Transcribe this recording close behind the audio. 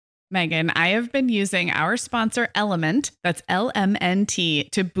Megan, I have been using our sponsor Element, that's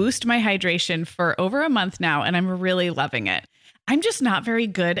LMNT, to boost my hydration for over a month now, and I'm really loving it. I'm just not very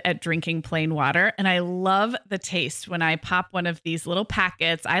good at drinking plain water, and I love the taste when I pop one of these little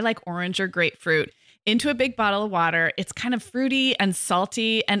packets. I like orange or grapefruit into a big bottle of water. It's kind of fruity and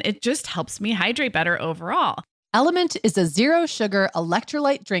salty, and it just helps me hydrate better overall. Element is a zero-sugar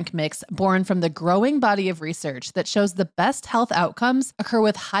electrolyte drink mix born from the growing body of research that shows the best health outcomes occur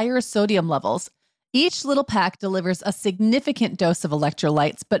with higher sodium levels. Each little pack delivers a significant dose of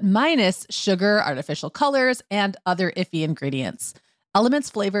electrolytes, but minus sugar, artificial colors, and other iffy ingredients. Element's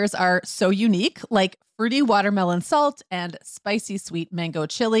flavors are so unique, like fruity watermelon salt and spicy sweet mango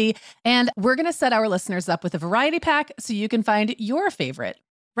chili. And we're going to set our listeners up with a variety pack so you can find your favorite.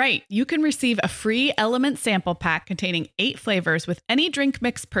 Right. You can receive a free Element sample pack containing 8 flavors with any drink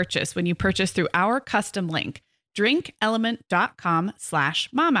mix purchase when you purchase through our custom link,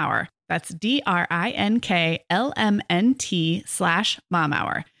 drinkelement.com/momhour. That's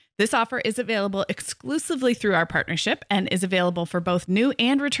DRINKLMNT/momhour. This is available exclusively through our partnership and is available for both new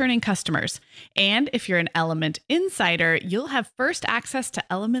and returning customers. And if you're an Element insider, you'll have first access to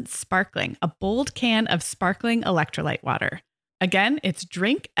Element Sparkling, a bold can of sparkling electrolyte water. Again, it's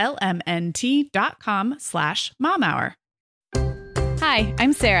drinklmnt.com/momhour. Hi,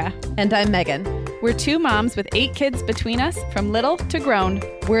 I'm Sarah. And I'm Megan. We're 2 moms with 8 kids between us, from little to grown.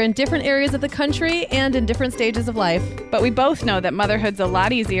 We're in different areas of the country and in different stages of life. But we both know that motherhood's a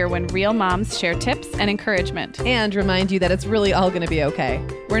lot easier when real moms share tips and encouragement. And remind you that it's really all going to be okay.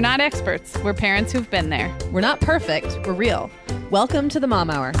 We're not experts. We're parents who've been there. We're not perfect. We're real. Welcome to the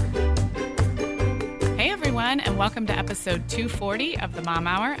Mom Hour. Hey everyone, and welcome to episode 240 of the Mom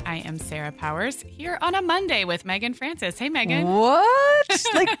Hour. I am Sarah Powers, here on a Monday with Megan Francis. Hey, Megan. What?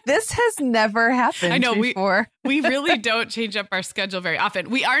 Like, this has never happened before. We really don't change up our schedule very often.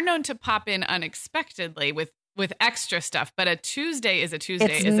 We are known to pop in unexpectedly with extra stuff, but a Tuesday is a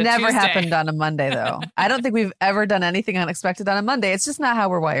Tuesday. It's never happened on a Monday, though. I don't think we've ever done anything unexpected on a Monday. It's just not how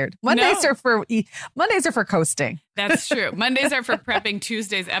we're wired. Mondays are for coasting. That's true. Mondays are for prepping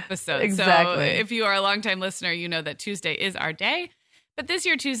Tuesday's episode. Exactly. So if you are a longtime listener, you know that Tuesday is our day. But this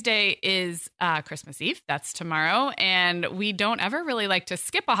year, Tuesday is Christmas Eve. That's tomorrow. And we don't ever really like to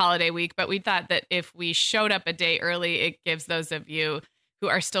skip a holiday week, but we thought that if we showed up a day early, it gives those of you who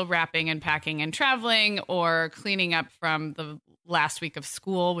are still wrapping and packing and traveling or cleaning up from the last week of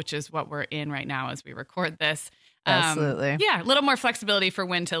school, which is what we're in right now as we record this. Absolutely. Yeah, a little more flexibility for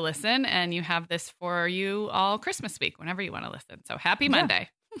when to listen. And you have this for you all Christmas week, whenever you want to listen. So happy Monday.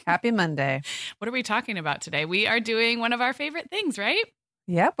 Happy Monday. What are we talking about today? We are doing one of our favorite things, right?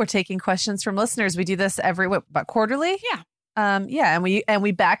 Yep. We're taking questions from listeners. We do this about quarterly? Yeah. And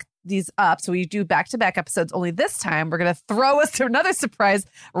we back these up. So we do back-to-back episodes. Only this time we're going to throw us to another surprise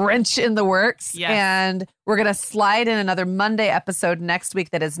wrench in the works. Yes. And we're going to slide in another Monday episode next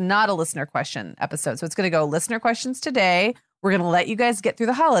week that is not a listener question episode. So it's going to go listener questions today. We're going to let you guys get through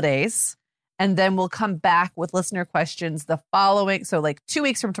the holidays, and then we'll come back with listener questions the following. So like 2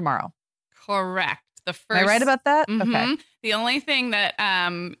 weeks from tomorrow. Correct. Am I right about that? Mm-hmm. Okay. The only thing that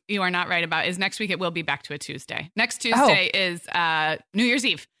you are not right about is next week it will be back to a Tuesday. Next Tuesday is New Year's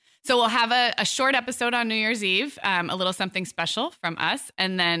Eve. So we'll have a short episode on New Year's Eve, a little something special from us.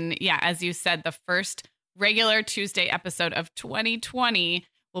 And then, yeah, as you said, the first regular Tuesday episode of 2020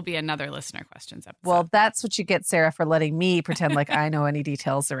 will be another listener questions episode. Well, that's what you get, Sarah, for letting me pretend like I know any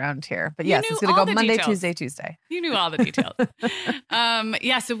details around here. But yes, it's going to go Monday, details. Tuesday. You knew all the details.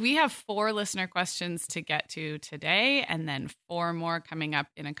 So we have 4 listener questions to get to today, and then 4 more coming up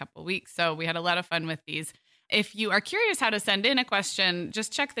in a couple weeks. So we had a lot of fun with these. If you are curious how to send in a question,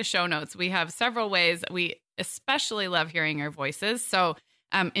 just check the show notes. We have several ways. We especially love hearing your voices. So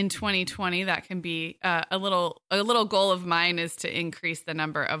in 2020, that can be a little goal of mine is to increase the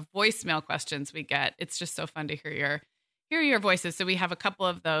number of voicemail questions we get. It's just so fun to hear your voices. So we have a couple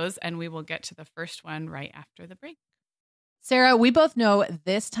of those, and we will get to the first one right after the break. Sarah, we both know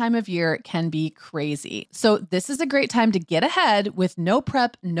this time of year can be crazy. So this is a great time to get ahead with no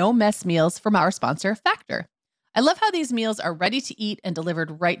prep, no mess meals from our sponsor, Factor. I love how these meals are ready to eat and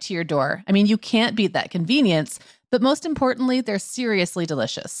delivered right to your door. I mean, you can't beat that convenience, but most importantly, they're seriously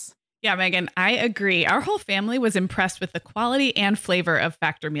delicious. Yeah, Megan, I agree. Our whole family was impressed with the quality and flavor of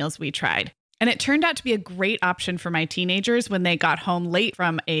Factor meals we tried. And it turned out to be a great option for my teenagers when they got home late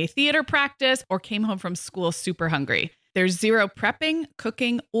from a theater practice or came home from school super hungry. There's zero prepping,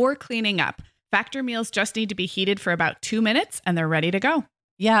 cooking, or cleaning up. Factor meals just need to be heated for about 2 minutes and they're ready to go.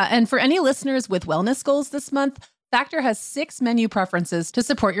 Yeah, and for any listeners with wellness goals this month, Factor has 6 menu preferences to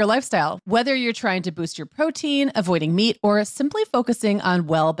support your lifestyle, whether you're trying to boost your protein, avoiding meat, or simply focusing on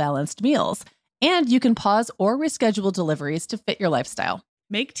well-balanced meals. And you can pause or reschedule deliveries to fit your lifestyle.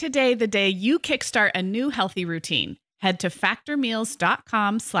 Make today the day you kickstart a new healthy routine. Head to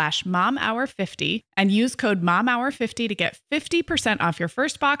factormeals.com/momhour50 and use code momhour50 to get 50% off your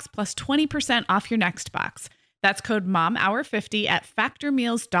first box plus 20% off your next box. That's code momhour50 at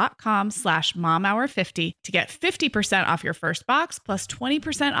factormeals.com/momhour50 to get 50% off your first box plus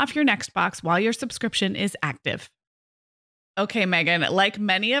 20% off your next box while your subscription is active. Okay, Megan, like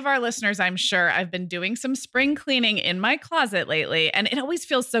many of our listeners, I'm sure I've been doing some spring cleaning in my closet lately, and it always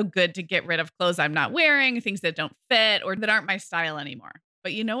feels so good to get rid of clothes I'm not wearing, things that don't fit or that aren't my style anymore.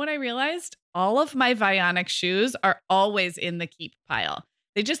 But you know what I realized? All of my Vionic shoes are always in the keep pile.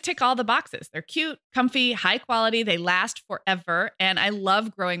 They just tick all the boxes. They're cute, comfy, high quality. They last forever. And I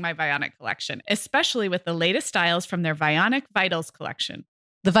love growing my Vionic collection, especially with the latest styles from their Vionic Vitals collection.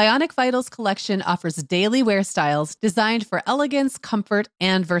 The Vionic Vitals collection offers daily wear styles designed for elegance, comfort,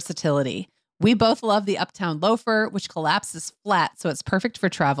 and versatility. We both love the Uptown loafer, which collapses flat, so it's perfect for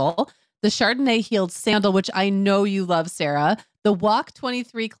travel. The Chardonnay heeled sandal, which I know you love, Sarah. The Walk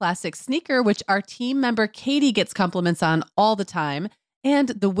 23 classic sneaker, which our team member Katie gets compliments on all the time. And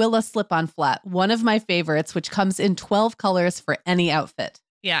the Willa slip-on flat, one of my favorites, which comes in 12 colors for any outfit.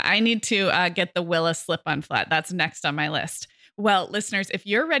 Yeah, I need to get the Willa slip-on flat. That's next on my list. Well, listeners, if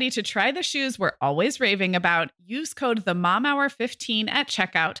you're ready to try the shoes we're always raving about, use code TheMomHour15 at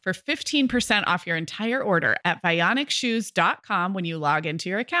checkout for 15% off your entire order at VionicShoes.com when you log into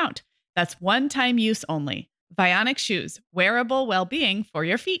your account. That's one-time use only. Vionic Shoes, wearable well-being for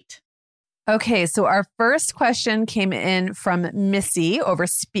your feet. Okay, so our first question came in from Missy over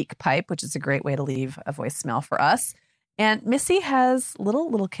SpeakPipe, which is a great way to leave a voicemail for us. And Missy has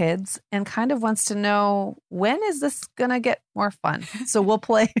little kids and kind of wants to know, when is this going to get more fun? So we'll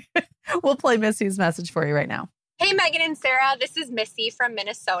play Missy's message for you right now. Hey, Megan and Sarah, this is Missy from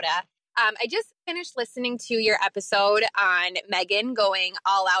Minnesota. I just finished listening to your episode on Megan going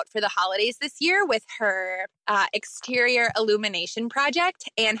all out for the holidays this year with her exterior illumination project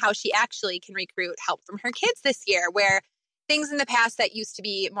and how she actually can recruit help from her kids this year, where things in the past that used to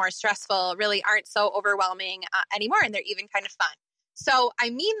be more stressful really aren't so overwhelming anymore, and they're even kind of fun. So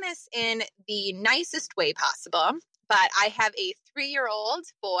I mean this in the nicest way possible, but I have a 3-year-old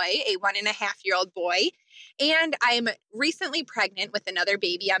boy, a 1.5-year-old boy, and I'm recently pregnant with another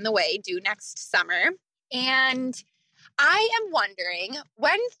baby on the way due next summer. And I am wondering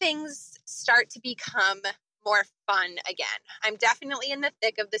when things start to become more fun again. I'm definitely in the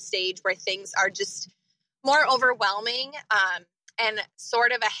thick of the stage where things are just more overwhelming and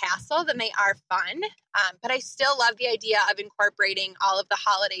sort of a hassle than they are fun. But I still love the idea of incorporating all of the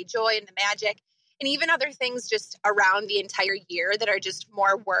holiday joy and the magic and even other things just around the entire year that are just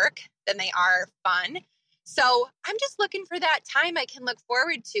more work than they are fun. So I'm just looking for that time I can look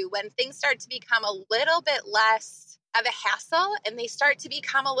forward to when things start to become a little bit less of a hassle and they start to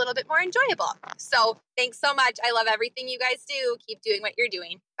become a little bit more enjoyable. So thanks so much. I love everything you guys do. Keep doing what you're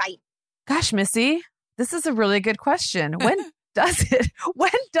doing. Bye. Gosh, Missy, this is a really good question. When does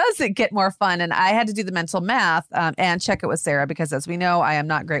it get more fun? And I had to do the mental math and check it with Sarah, because as we know, I am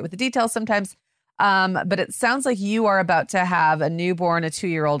not great with the details sometimes. But it sounds like you are about to have a newborn, a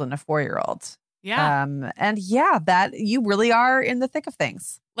 2-year-old, and a 4-year-old. Yeah. And yeah, that you really are in the thick of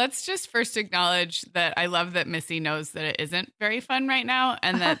things. Let's just first acknowledge that I love that Missy knows that it isn't very fun right now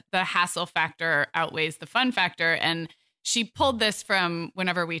and that the hassle factor outweighs the fun factor. And she pulled this from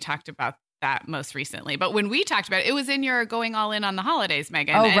whenever we talked about that most recently. But when we talked about it, it was in your going all in on the holidays,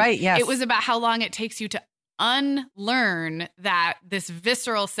 Megan. Oh, and right. Yes. it was about how long it takes you to unlearn that this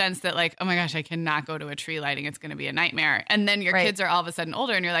visceral sense that like, oh my gosh, I cannot go to a tree lighting. It's going to be a nightmare. And then your kids are all of a sudden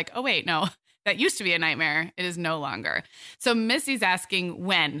older and you're like, oh wait, no. That used to be a nightmare. It is no longer. So Missy's asking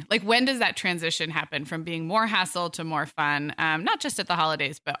when does that transition happen from being more hassle to more fun? Not just at the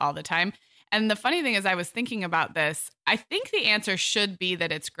holidays, but all the time. And the funny thing is I was thinking about this. I think the answer should be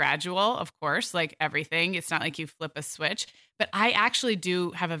that it's gradual, of course, like everything. It's not like you flip a switch, but I actually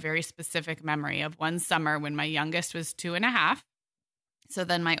do have a very specific memory of one summer when my youngest was 2.5. So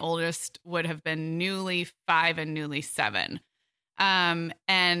then my oldest would have been newly 5 and newly 7.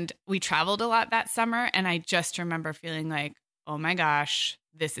 And we traveled a lot that summer. And I just remember feeling like, oh my gosh,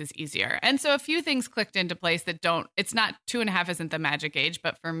 this is easier. And so a few things clicked into place it's not 2.5 isn't the magic age,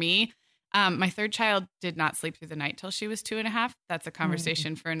 but for me, my third child did not sleep through the night till she was 2.5. That's a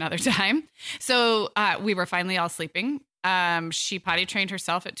conversation for another time. So, we were finally all sleeping. She potty trained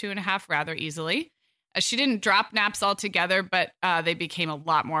herself at 2.5 rather easily. She didn't drop naps altogether, but they became a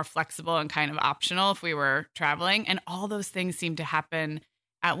lot more flexible and kind of optional if we were traveling. And all those things seemed to happen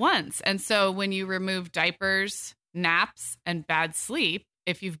at once. And so when you remove diapers, naps, and bad sleep,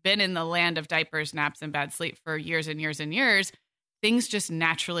 if you've been in the land of diapers, naps, and bad sleep for years and years and years, things just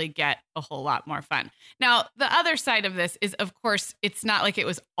naturally get a whole lot more fun. Now, the other side of this is, of course, it's not like it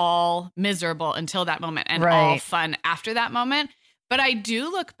was all miserable until that moment and all fun after that moment. But I do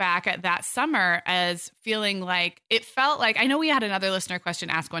look back at that summer as feeling like it felt like, I know we had another listener question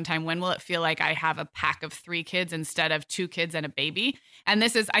ask one time, when will it feel like I have a pack of 3 kids instead of 2 kids and a baby? And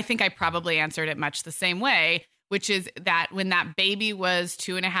this is, I think I probably answered it much the same way, which is that when that baby was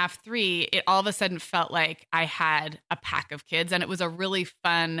 2.5, 3, it all of a sudden felt like I had a pack of kids. And it was a really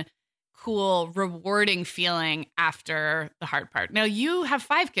fun, cool, rewarding feeling after the hard part. Now, you have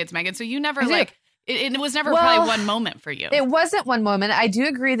 5 kids, Megan, so you never it was never probably one moment for you. It wasn't one moment. I do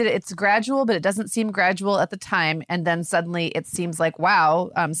agree that it's gradual, but it doesn't seem gradual at the time. And then suddenly it seems like,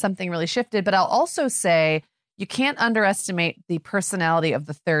 wow, something really shifted. But I'll also say you can't underestimate the personality of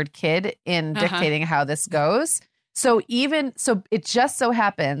the third kid in dictating how this goes. So it just so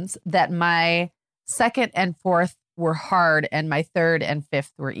happens that my second and fourth were hard and my third and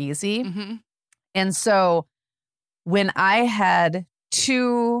fifth were easy. Mm-hmm. And so when I had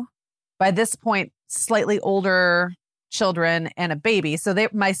 2, by this point, slightly older children and a baby, so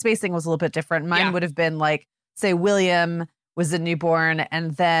my spacing was a little bit different. Mine would have been like, say, William was a newborn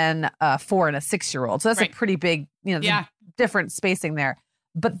and then a 4 and a 6-year-old. So that's a pretty big, different spacing there.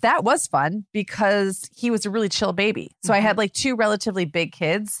 But that was fun because he was a really chill baby. So I had like 2 relatively big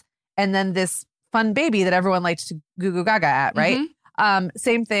kids and then this fun baby that everyone liked to goo goo gaga at, right?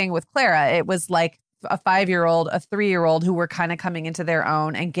 Same thing with Clara. It was like a 5-year-old, a 3-year-old who were kind of coming into their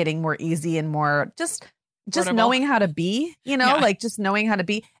own and getting more easy and more just knowing how to be, like just knowing how to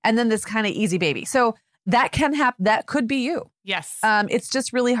be. And then this kind of easy baby. So that can happen. That could be you. Yes. It's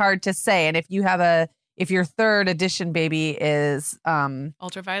just really hard to say. And if your third edition baby is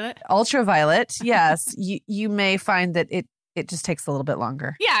ultraviolet, yes, you may find that it just takes a little bit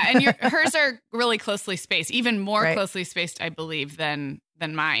longer. Yeah, and hers are really closely spaced, even more closely spaced, I believe, than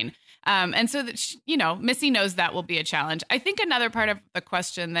mine. And so that Missy knows that will be a challenge. I think another part of the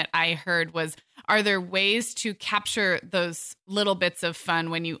question that I heard was, are there ways to capture those little bits of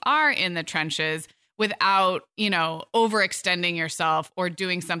fun when you are in the trenches without, overextending yourself or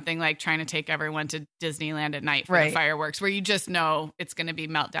doing something like trying to take everyone to Disneyland at night for the fireworks, where you just know it's going to be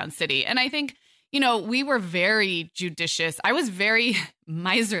Meltdown City. And I think, we were very judicious. I was very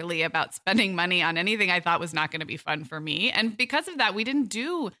miserly about spending money on anything I thought was not going to be fun for me. And because of that, we didn't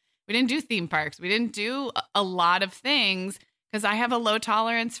do theme parks. We didn't do a lot of things because I have a low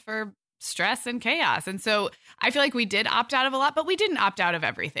tolerance for stress and chaos. And so I feel like we did opt out of a lot, but we didn't opt out of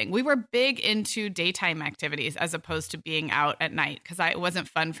everything. We were big into daytime activities as opposed to being out at night because it wasn't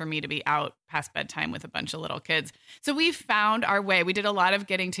fun for me to be out past bedtime with a bunch of little kids. So we found our way. We did a lot of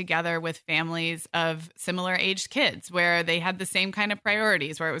getting together with families of similar aged kids where they had the same kind of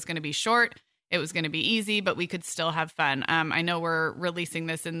priorities, where it was going to be short, it was going to be easy, but we could still have fun. I know we're releasing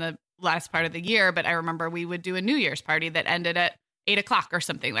this in the last part of the year, but I remember we would do a New Year's party that ended at 8:00 or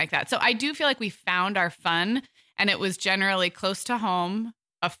something like that. So I do feel like we found our fun, and it was generally close to home,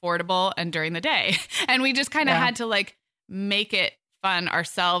 affordable, and during the day. And we just kind of had to like make it fun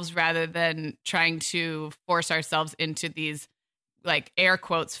ourselves rather than trying to force ourselves into these like air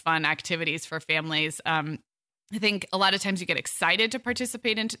quotes fun activities for families. I think a lot of times you get excited to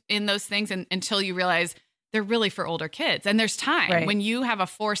participate in those things until you realize they're really for older kids. And there's time. When you have a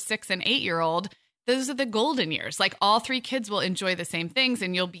 4, 6, and 8-year-old, those are the golden years. Like all 3 kids will enjoy the same things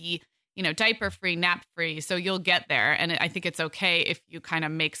and you'll be, diaper free, nap free. So you'll get there. And I think it's okay if you kind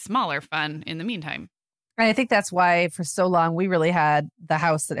of make smaller fun in the meantime. And I think that's why for so long we really had the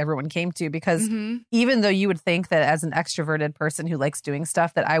house that everyone came to, because even though you would think that as an extroverted person who likes doing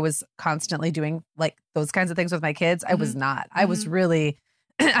stuff that I was constantly doing like those kinds of things with my kids, I was not. I was really,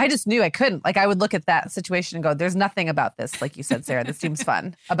 I just knew I couldn't. Like I would look at that situation and go, there's nothing about this, like you said, Sarah, this seems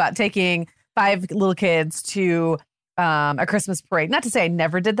fun, about taking 5 little kids to a Christmas parade. Not to say I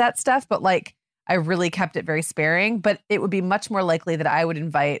never did that stuff, but like I really kept it very sparing. But it would be much more likely that I would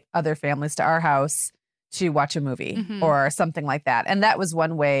invite other families to our house to watch a movie or something like that. And that was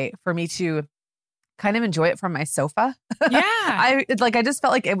one way for me to kind of enjoy it from my sofa. Yeah. I just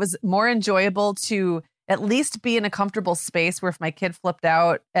felt like it was more enjoyable to at least be in a comfortable space where if my kid flipped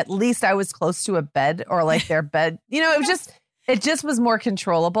out, at least I was close to a bed or like their bed. It just was more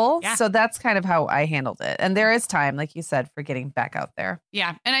controllable. Yeah. So that's kind of how I handled it. And there is time, like you said, for getting back out there.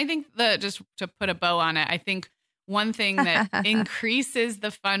 Yeah. And I think just to put a bow on it, I think one thing that increases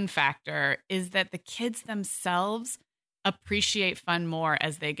the fun factor is that the kids themselves appreciate fun more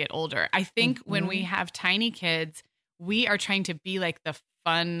as they get older. I think when we have tiny kids, we are trying to be like the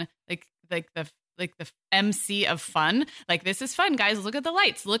fun, like the MC of fun. Like, this is fun, guys. Look at the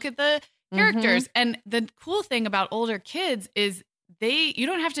lights. Look at the characters. And the cool thing about older kids is you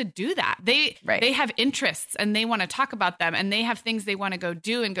don't have to do that. They have interests and they want to talk about them, and they have things they want to go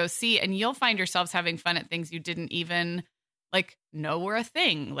do and go see. And you'll find yourselves having fun at things you didn't even like know were a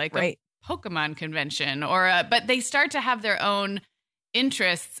thing, like a Pokemon convention but they start to have their own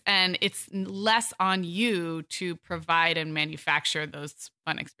interests, and it's less on you to provide and manufacture those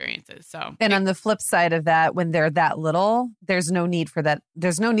fun experiences. So, and on the flip side of that, when they're that little, there's no need for that.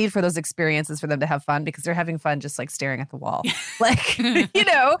 There's no need for those experiences for them to have fun, because they're having fun just like staring at the wall. Like,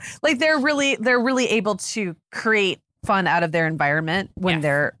 like they're really able to create fun out of their environment when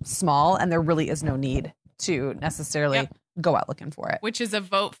they're small, and there really is no need to necessarily go out looking for it. Which is a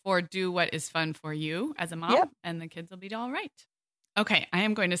vote for do what is fun for you as a mom, and the kids will be all right. Okay, I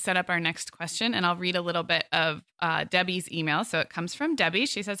am going to set up our next question, and I'll read a little bit of Debbie's email. So it comes from Debbie.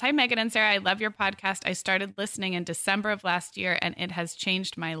 She says, "Hi, Megan and Sarah. I love your podcast. I started listening in December of last year, and it has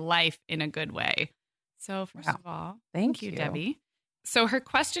changed my life in a good way." So first of all, thank you, Debbie. So her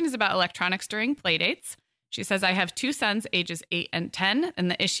question is about electronics during playdates. She says, "I have two sons, ages 8 and 10, and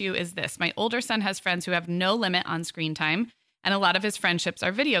the issue is this. My older son has friends who have no limit on screen time, and a lot of his friendships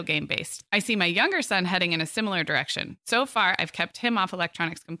are video game based. I see my younger son heading in a similar direction. So far, I've kept him off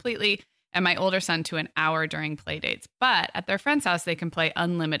electronics completely and my older son to an hour during play dates. But at their friend's house, they can play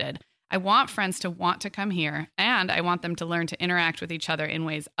unlimited. I want friends to want to come here, and I want them to learn to interact with each other in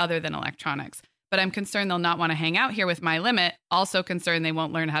ways other than electronics. But I'm concerned they'll not want to hang out here with my limit. Also concerned they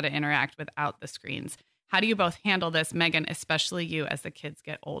won't learn how to interact without the screens. How do you both handle this, Megan, especially you, as the kids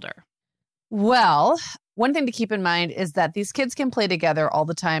get older?" Well, one thing to keep in mind is that these kids can play together all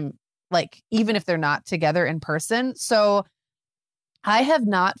the time, like even if they're not together in person. So I have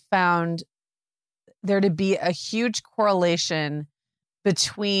not found there to be a huge correlation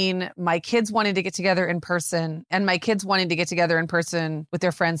between my kids wanting to get together in person and my kids wanting to get together in person with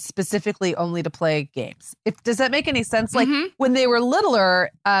their friends specifically only to play games. Does that make any sense? Like when they were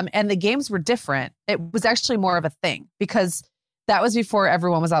littler and the games were different, it was actually more of a thing because that was before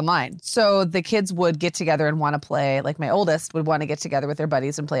everyone was online. So the kids would get together and want to play, like my oldest would want to get together with their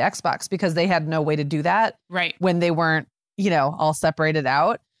buddies and play Xbox because they had no way to do that when they weren't, all separated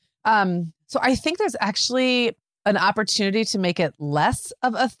out. So I think there's actually an opportunity to make it less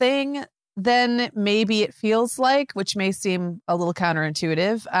of a thing than maybe it feels like, which may seem a little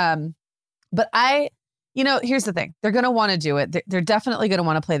counterintuitive. But here's the thing. They're going to want to do it. They're definitely going to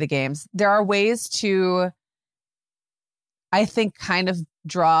want to play the games. There are ways to, I think, kind of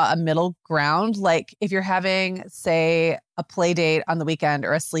draw a middle ground. Like if you're having, say, a play date on the weekend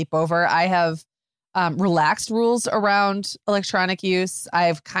or a sleepover, I have relaxed rules around electronic use.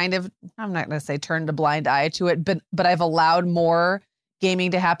 I've kind of, I'm not going to say turned a blind eye to it, but I've allowed more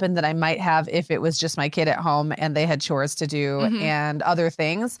gaming to happen than I might have if it was just my kid at home and they had chores to do and other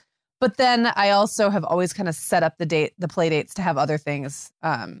things. But then I also have always kind of set up the play dates to have other things,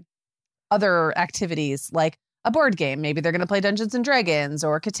 other activities like a board game. Maybe they're going to play Dungeons and Dragons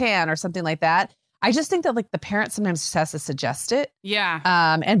or Catan or something like that. I just think that like the parent sometimes just has to suggest it. Yeah.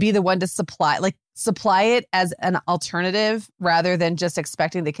 And be the one to supply it as an alternative rather than just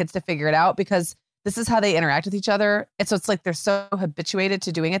expecting the kids to figure it out, because this is how they interact with each other. And so it's like they're so habituated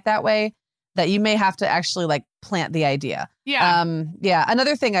to doing it that way that you may have to actually like plant the idea. Yeah.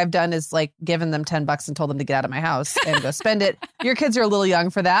 Another thing I've done is like given them $10 and told them to get out of my house and go spend it. Your kids are a little young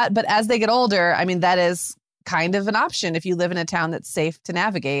for that, but as they get older, I mean, that is kind of an option if you live in a town that's safe to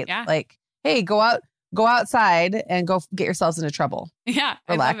navigate. Yeah. Like, hey, go outside and go get yourselves into trouble. Yeah.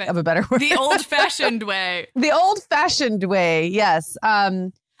 For lack of a better word. The old-fashioned way. The old-fashioned way. Yes. I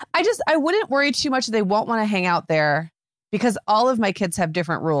wouldn't worry too much. They won't want to hang out there because all of my kids have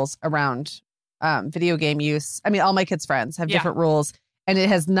different rules around video game use. I mean, all my kids' friends have different rules, and it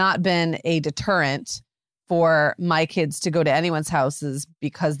has not been a deterrent for my kids to go to anyone's houses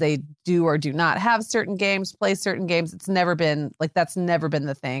because they do or do not have certain games, play certain games. It's never been like, that's never been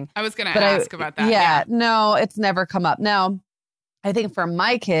the thing. I was going to ask about that. Yeah, no, it's never come up. Now, I think for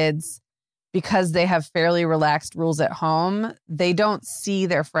my kids, because they have fairly relaxed rules at home, they don't see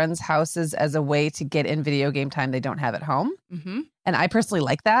their friends' houses as a way to get in video game time they don't have at home. Mm-hmm. And I personally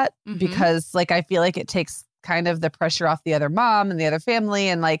like that because like, I feel like it takes kind of the pressure off the other mom and the other family.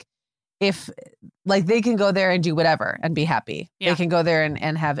 And like, if like they can go there and do whatever and be happy, they can go there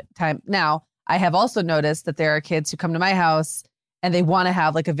and have time. Now, I have also noticed that there are kids who come to my house and they want to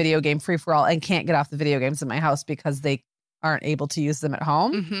have like a video game free for all and can't get off the video games in my house because they aren't able to use them at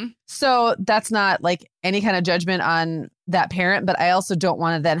home. Mm-hmm. So that's not like any kind of judgment on that parent, but I also don't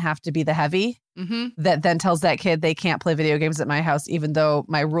want to then have to be the heavy that then tells that kid they can't play video games at my house, even though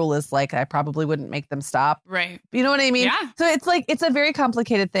my rule is like I probably wouldn't make them stop. Right. You know what I mean? Yeah. So it's like, it's a very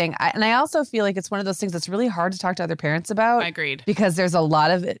complicated thing. And I also feel like it's one of those things that's really hard to talk to other parents about. I agreed. Because there's a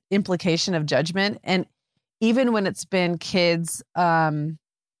lot of implication of judgment. And even when it's been kids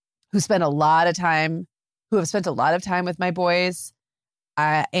who spend a lot of time, who have spent a lot of time with my boys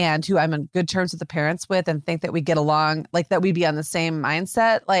and who I'm on good terms with the parents with and think that we get along, like that we be on the same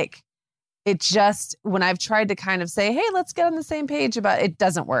mindset. Like it just, when I've tried to kind of say, hey, let's get on the same page about it,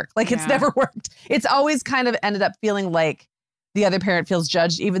 doesn't work. Like it's never worked. It's always kind of ended up feeling like the other parent feels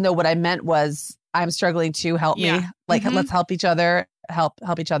judged, even though what I meant was I'm struggling to help me. Like let's help each other,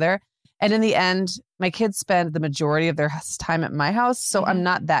 help each other. And in the end, my kids spend the majority of their time at my house. So I'm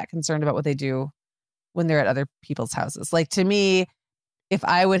not that concerned about what they do when they're at other people's houses. Like to me, if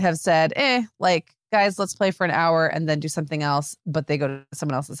I would have said, like guys, let's play for an hour and then do something else, but they go to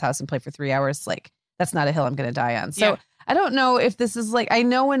someone else's house and play for 3 hours, like that's not a hill I'm going to die on. So I don't know if this is like, I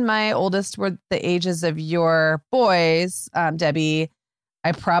know when my oldest were the ages of your boys, Debbie,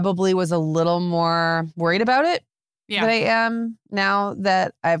 I probably was a little more worried about it than I am now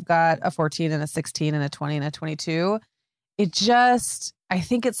that I've got a 14 and a 16 and a 20 and a 22. It just, I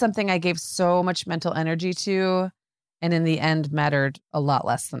think it's something I gave so much mental energy to, and in the end mattered a lot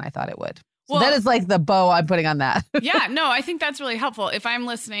less than I thought it would. So that is like the bow I'm putting on that. Yeah, no, I think that's really helpful. If I'm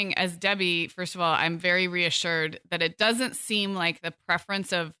listening as Debbie, first of all, I'm very reassured that it doesn't seem like the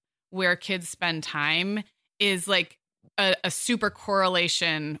preference of where kids spend time is like a super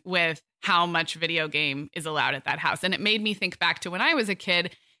correlation with how much video game is allowed at that house. And it made me think back to when I was a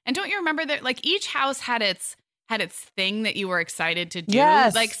kid. And don't you remember that like each house had its thing that you were excited to do?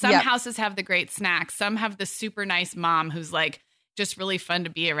 Yes. Like some houses have the great snacks. Some have the super nice mom who's like just really fun to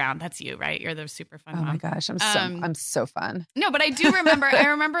be around. That's you, right? You're the super fun mom. Oh my gosh, I'm so fun. No, but I do remember, I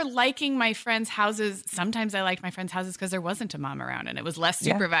remember liking my friends' houses. Sometimes I liked my friends' houses because there wasn't a mom around and it was less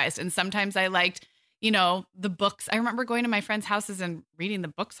supervised. And sometimes I liked, the books. I remember going to my friends' houses and reading the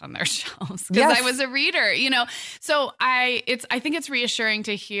books on their shelves because I was a reader, So I think it's reassuring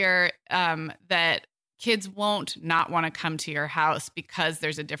to hear that kids won't not want to come to your house because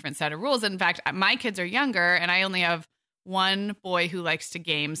there's a different set of rules. In fact, my kids are younger and I only have one boy who likes to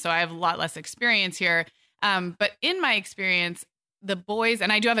game. So I have a lot less experience here. But in my experience, the boys,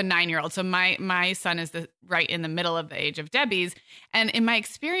 and I do have a 9-year-old. So my son is right in the middle of the age of Debbie's. And in my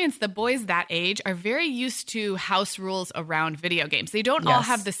experience, the boys that age are very used to house rules around video games. They don't all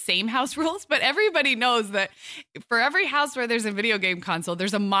have the same house rules, but everybody knows that for every house where there's a video game console,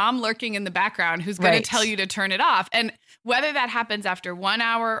 there's a mom lurking in the background who's going to tell you to turn it off. And whether that happens after 1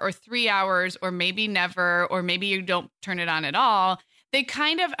 hour or 3 hours, or maybe never, or maybe you don't turn it on at all, they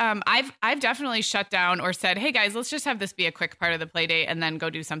kind of, I've definitely shut down or said, hey guys, let's just have this be a quick part of the play date and then go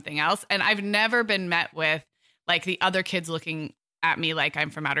do something else. And I've never been met with like the other kids looking at me like I'm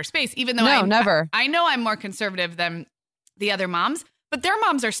from outer space, even though never. I know I'm more conservative than the other moms, but their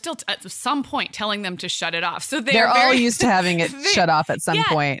moms are still at some point telling them to shut it off. So they're all used to having it shut off at some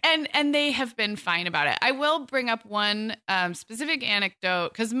point. And they have been fine about it. I will bring up one specific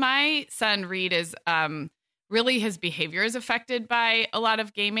anecdote because my son Reed is, really his behavior is affected by a lot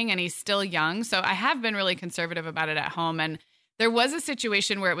of gaming and he's still young. So I have been really conservative about it at home. And there was a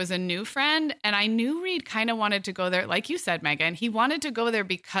situation where it was a new friend and I knew Reed kind of wanted to go there. Like you said, Megan, he wanted to go there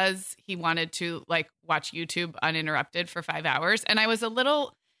because he wanted to like watch YouTube uninterrupted for 5 hours. And I was a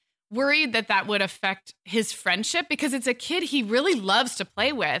little worried that would affect his friendship because it's a kid he really loves to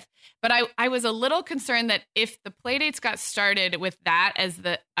play with. But I was a little concerned that if the play dates got started with that as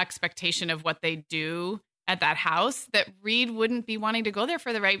the expectation of what they do at that house, that Reed wouldn't be wanting to go there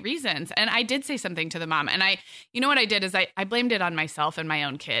for the right reasons. And I did say something to the mom. And what I did is I blamed it on myself and my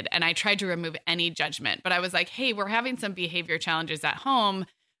own kid. And I tried to remove any judgment. But I was like, hey, we're having some behavior challenges at home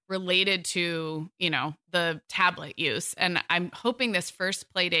related to, the tablet use. And I'm hoping this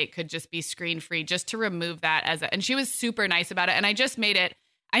first play date could just be screen free just to remove that and she was super nice about it. And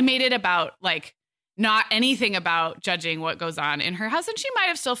I made it about like not anything about judging what goes on in her house. And she might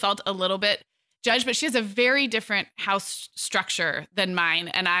have still felt a little bit judged, but she has a very different house structure than mine.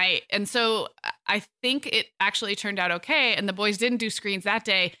 And so I think it actually turned out okay. And the boys didn't do screens that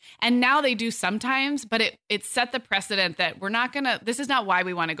day. And now they do sometimes, but it set the precedent that this is not why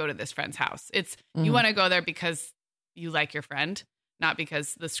we want to go to this friend's house. It's you want to go there because you like your friend, not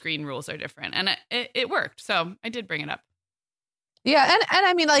because the screen rules are different. And it worked. So I did bring it up. Yeah. And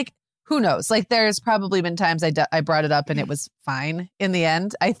I mean, like, who knows? Like there's probably been times I brought it up and it was fine in the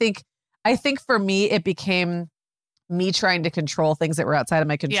end. I think for me, it became me trying to control things that were outside of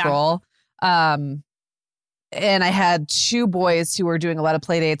my control. Yeah. And I had 2 boys who were doing a lot of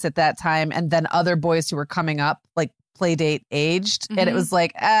play dates at that time. And then other boys who were coming up, like play date aged. Mm-hmm. And it was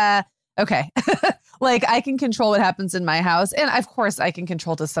like, okay. Like I can control what happens in my house. And of course I can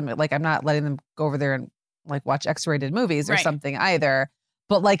control to some, like I'm not letting them go over there and like watch X-rated movies or something either.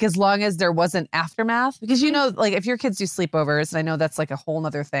 But like, as long as there wasn't aftermath, because, you know, like if your kids do sleepovers, and I know that's like a whole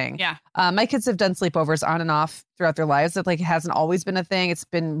nother thing. Yeah. My kids have done sleepovers on and off throughout their lives. It like hasn't always been a thing. It's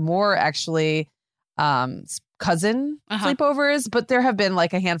been more actually cousin sleepovers, but there have been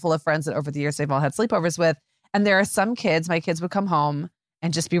like a handful of friends that over the years they've all had sleepovers with. And there are some kids, my kids would come home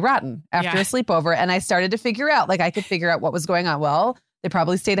and just be rotten after a sleepover. And I started to figure out, like I could figure out what was going on. Well, they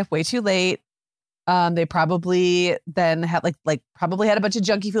probably stayed up way too late. They probably then had probably had a bunch of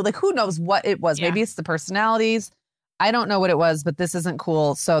junky food. Like who knows what it was? Yeah. Maybe it's the personalities. I don't know what it was, but this isn't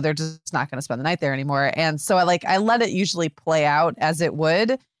cool. So they're just not going to spend the night there anymore. And so I let it usually play out as it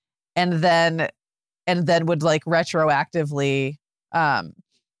would, and then would like retroactively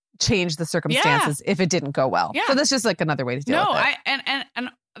change the circumstances if it didn't go well. Yeah. So that's just like another way to deal with it. And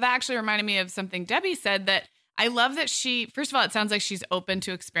that actually reminded me of something Debbie said, that I love that she, first of all, it sounds like she's open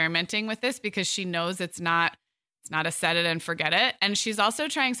to experimenting with this because she knows it's not a set it and forget it. And she's also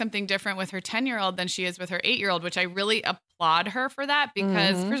trying something different with her 10-year-old than she is with her 8-year-old, which I really applaud her for that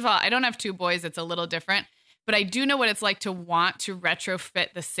because first of all, I don't have 2 boys. It's a little different, but I do know what it's like to want to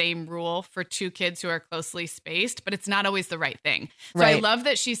retrofit the same rule for 2 kids who are closely spaced, but it's not always the right thing. So I love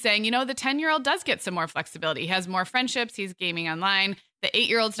that she's saying, you know, the 10-year-old does get some more flexibility. He has more friendships. He's gaming online. The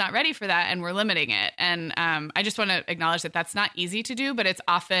 8-year-old's not ready for that, and we're limiting it. And I just want to acknowledge that that's not easy to do, but it's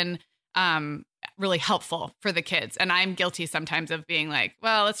often really helpful for the kids. And I'm guilty sometimes of being like,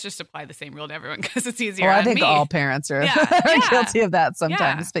 well, let's just apply the same rule to everyone because it's easier on me. I think all parents are guilty of that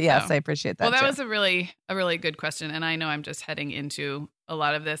sometimes. But yes, I appreciate that. Well, that was a really good question. And I know I'm just heading into a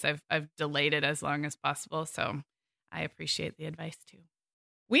lot of this. I've delayed it as long as possible. So I appreciate the advice too.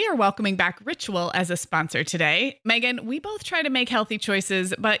 We are welcoming back Ritual as a sponsor today. Megan, we both try to make healthy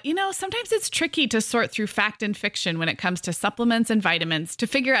choices, but you know, sometimes it's tricky to sort through fact and fiction when it comes to supplements and vitamins to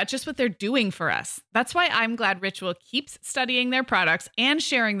figure out just what they're doing for us. That's why I'm glad Ritual keeps studying their products and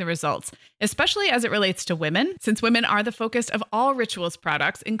sharing the results, especially as it relates to women, since women are the focus of all Ritual's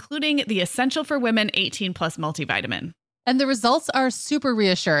products, including the Essential for Women 18 Plus multivitamin. And the results are super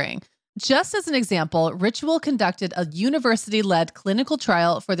reassuring. Just as an example, Ritual conducted a university-led clinical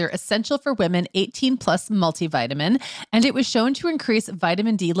trial for their Essential for Women 18 Plus multivitamin, and it was shown to increase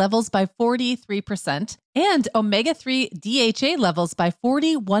vitamin D levels by 43% and omega-3 DHA levels by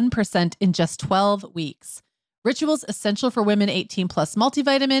 41% in just 12 weeks. Ritual's Essential for Women 18 Plus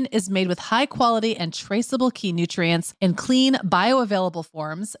multivitamin is made with high-quality and traceable key nutrients in clean, bioavailable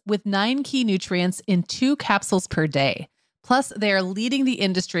forms with 9 key nutrients in 2 capsules per day. Plus, they are leading the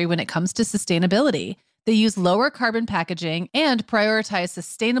industry when it comes to sustainability. They use lower carbon packaging and prioritize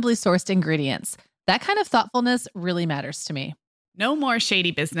sustainably sourced ingredients. That kind of thoughtfulness really matters to me. No more shady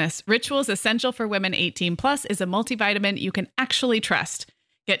business. Ritual's Essential for Women 18 Plus is a multivitamin you can actually trust.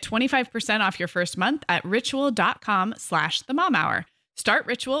 Get 25% off your first month at ritual.com/themomhour. Start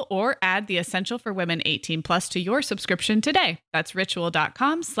Ritual or add the Essential for Women 18 Plus to your subscription today. That's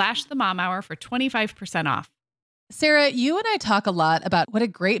ritual.com/themomhour for 25% off. Sarah, you and I talk a lot about what a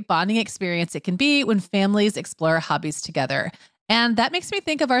great bonding experience it can be when families explore hobbies together. And that makes me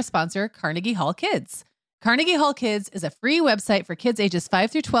think of our sponsor, Carnegie Hall Kids. Carnegie Hall Kids is a free website for kids ages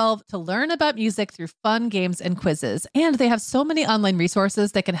 5 through 12 to learn about music through fun games and quizzes. And they have so many online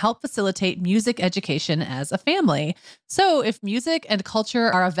resources that can help facilitate music education as a family. So if music and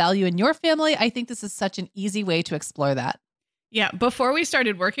culture are a value in your family, I think this is such an easy way to explore that. Yeah, before we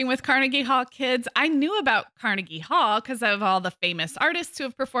started working with Carnegie Hall Kids, I knew about Carnegie Hall because of all the famous artists who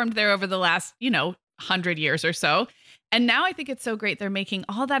have performed there over the last, 100 years or so. And now I think it's so great they're making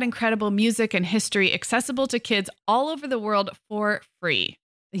all that incredible music and history accessible to kids all over the world for free.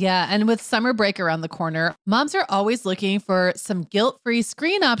 Yeah, and with summer break around the corner, moms are always looking for some guilt-free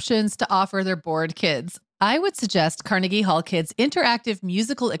screen options to offer their bored kids. I would suggest Carnegie Hall Kids' interactive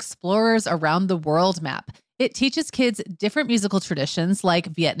musical explorers around the world map. It teaches kids different musical traditions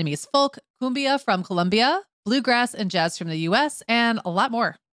like Vietnamese folk, cumbia from Colombia, bluegrass and jazz from the US, and a lot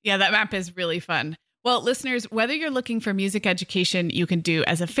more. Yeah, that map is really fun. Well, listeners, whether you're looking for music education you can do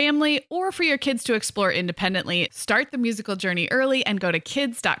as a family or for your kids to explore independently, start the musical journey early and go to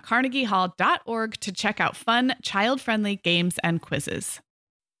kids.carnegiehall.org to check out fun, child-friendly games and quizzes.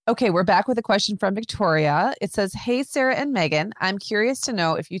 Okay, we're back with a question from Victoria. It says, "Hey, Sarah and Megan, I'm curious to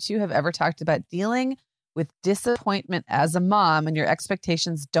know if you two have ever talked about dealing with disappointment as a mom and your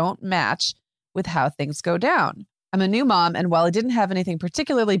expectations don't match with how things go down. I'm a new mom, and while I didn't have anything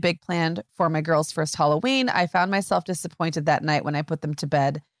particularly big planned for my girls' first Halloween, I found myself disappointed that night when I put them to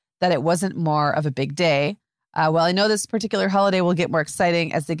bed that it wasn't more of a big day. While I know this particular holiday will get more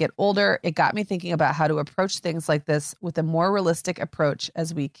exciting as they get older, it got me thinking about how to approach things like this with a more realistic approach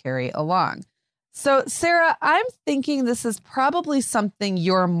as we carry along." So, Sarah, I'm thinking this is probably something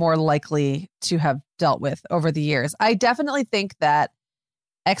you're more likely to have dealt with over the years. I definitely think that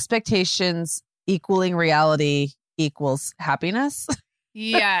expectations equaling reality equals happiness.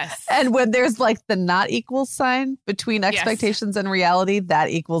 Yes. And when there's like the not equal sign between expectations and reality, that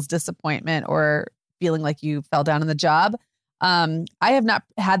equals disappointment or feeling like you fell down in the job. I have not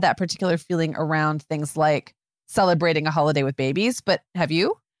had that particular feeling around things like celebrating a holiday with babies, but have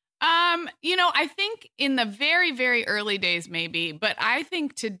you? I think in the very, very early days, maybe, but I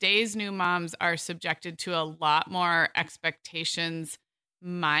think today's new moms are subjected to a lot more expectations,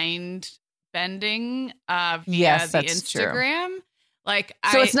 mind bending via Yes, the that's true. Instagram. Like,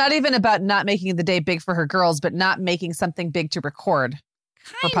 So it's not even about not making the day big for her girls, but not making something big to record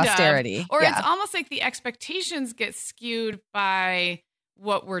for posterity. Or it's almost like the expectations get skewed by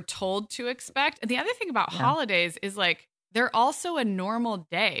what we're told to expect. And the other thing about holidays is like, they're also a normal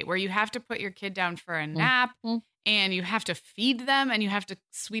day where you have to put your kid down for a nap and you have to feed them and you have to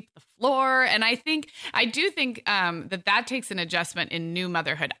sweep the floor. And I do think that takes an adjustment in new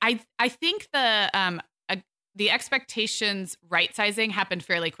motherhood. I think the expectations right sizing happened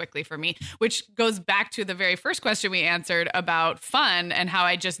fairly quickly for me, which goes back to the very first question we answered about fun and how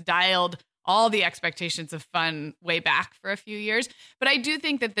I just dialed all the expectations of fun way back for a few years. But I do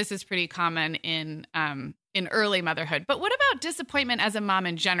think that this is pretty common in early motherhood. But what about disappointment as a mom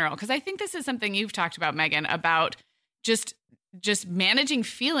in general? Because I think this is something you've talked about, Megan, about just managing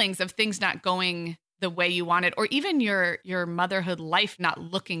feelings of things not going the way you wanted, or even your motherhood life not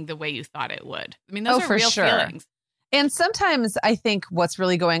looking the way you thought it would. I mean, those are real feelings. And sometimes I think what's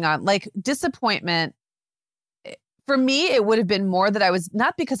really going on, like disappointment, for me, it would have been more that I was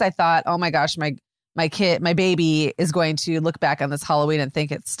not because I thought, oh my gosh, my baby is going to look back on this Halloween and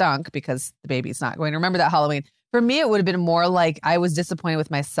think it stunk because the baby's not going to remember that Halloween. For me, it would have been more like I was disappointed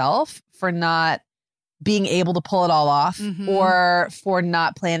with myself for not being able to pull it all off or for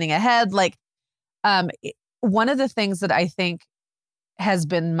not planning ahead. Like, one of the things that I think has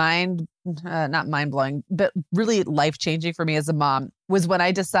been not mind blowing, but really life changing for me as a mom was when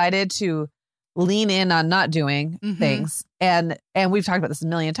I decided to lean in on not doing things. And we've talked about this a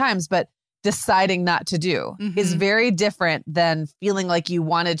million times, but deciding not to do is very different than feeling like you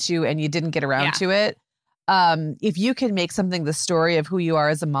wanted to and you didn't get around to it. If you can make something the story of who you are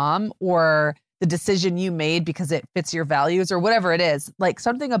as a mom or the decision you made because it fits your values or whatever it is, like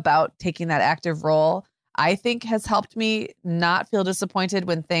something about taking that active role, I think has helped me not feel disappointed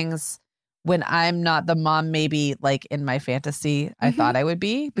when I'm not the mom, maybe like in my fantasy, I thought I would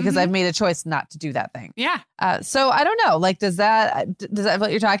be, because I've made a choice not to do that thing. Yeah. So I don't know, like, does that what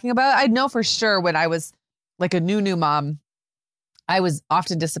you're talking about? I know for sure when I was like a new mom, I was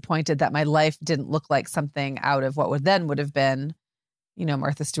often disappointed that my life didn't look like something out of what would have been,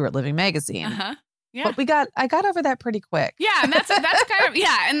 Martha Stewart Living Magazine. Yeah. But I got over that pretty quick. Yeah. And that's kind of,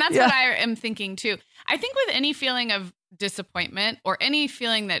 and that's what I am thinking too. I think with any feeling of disappointment or any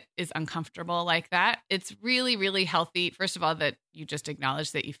feeling that is uncomfortable like that, it's really, really healthy. First of all, that you just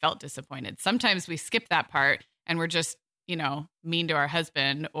acknowledge that you felt disappointed. Sometimes we skip that part and we're just, mean to our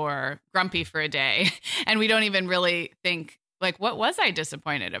husband or grumpy for a day. And we don't even really think like, what was I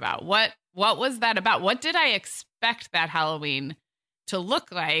disappointed about? What was that about? What did I expect that Halloween to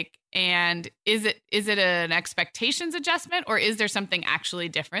look like? And is it an expectations adjustment, or is there something actually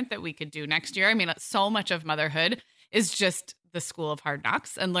different that we could do next year? I mean, so much of motherhood is just the school of hard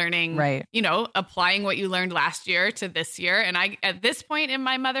knocks and learning, applying what you learned last year to this year. And at this point in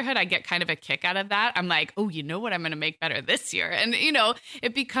my motherhood, I get kind of a kick out of that. I'm like, oh, you know what I'm going to make better this year. And,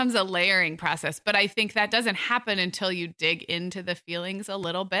 it becomes a layering process. But I think that doesn't happen until you dig into the feelings a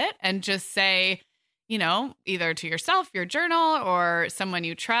little bit and just say, either to yourself, your journal, or someone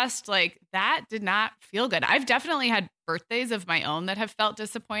you trust, like, that did not feel good. I've definitely had birthdays of my own that have felt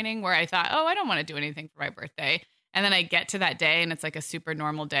disappointing where I thought, oh, I don't want to do anything for my birthday. And then I get to that day and it's like a super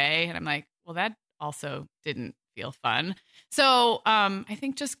normal day. And I'm like, well, that also didn't feel fun. So I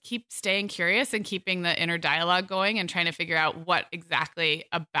think just keep staying curious and keeping the inner dialogue going and trying to figure out what exactly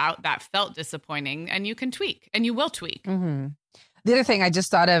about that felt disappointing. And you can tweak, and you will tweak. The other thing I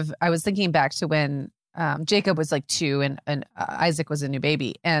just thought of, I was thinking back to when Jacob was like 2 and Isaac was a new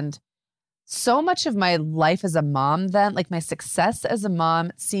baby. And so much of my life as a mom then, like my success as a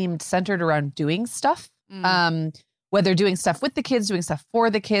mom seemed centered around doing stuff. Whether doing stuff with the kids, doing stuff for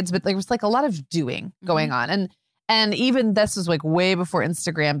the kids, but there was like a lot of doing going on. And even this was like way before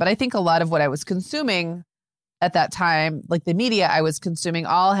Instagram, but I think a lot of what I was consuming at that time, like the media I was consuming,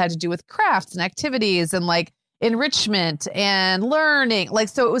 all had to do with crafts and activities and like enrichment and learning. Like,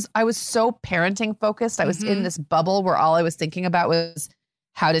 so I was so parenting focused. I was in this bubble where all I was thinking about was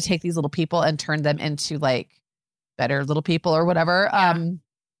how to take these little people and turn them into like better little people or whatever. Yeah.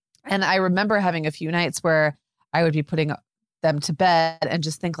 And I remember having a few nights where I would be putting them to bed and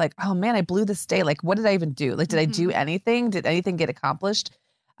just think like, oh man, I blew this day. Like, what did I even do? Like, did I do anything? Did anything get accomplished?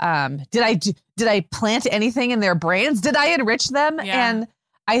 Did I plant anything in their brains? Did I enrich them? Yeah. And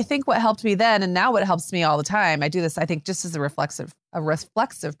I think what helped me then, and now what helps me all the time, I do this, I think just as a reflexive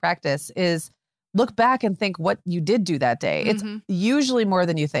practice, is look back and think what you did do that day. It's usually more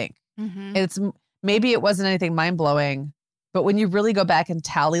than you think. It's maybe it wasn't anything mind blowing, but when you really go back and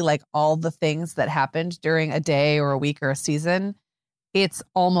tally like all the things that happened during a day or a week or a season, it's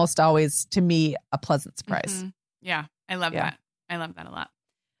almost always to me a pleasant surprise. Yeah, I love that. I love that a lot.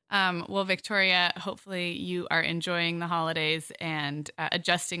 Well, Victoria, hopefully you are enjoying the holidays and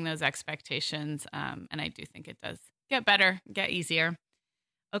adjusting those expectations. And I do think it does get better, get easier.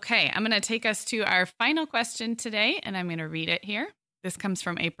 Okay, I'm going to take us to our final question today, and I'm going to read it here. This comes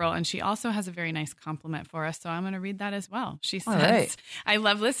from April, and she also has a very nice compliment for us, so I'm going to read that as well. She says, I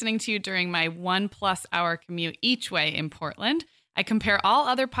love listening to you during my 1+ hour commute each way in Portland. I compare all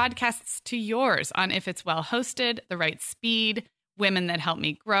other podcasts to yours on if it's well hosted, the right speed, women that help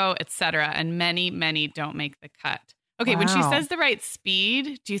me grow, etc. And many, many don't make the cut. Okay, when she says the right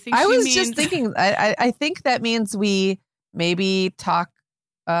speed, do you think I she was means... just thinking, I think that means we maybe talk,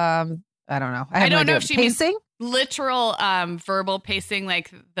 I don't know. I don't know if she pacing? Means literal verbal pacing,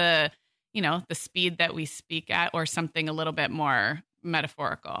 like the speed that we speak at, or something a little bit more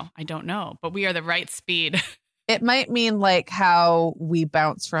metaphorical. I don't know, but we are the right speed. It might mean like how we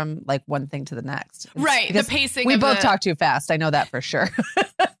bounce from like one thing to the next. Right. The pacing. We both talk too fast. I know that for sure.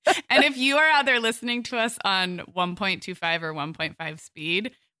 And if you are out there listening to us on 1.25 or 1.5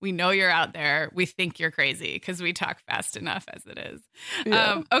 speed, we know you're out there. We think you're crazy because we talk fast enough as it is.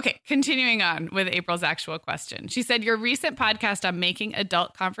 Yeah. Okay, continuing on with April's actual question. She said, your recent podcast on making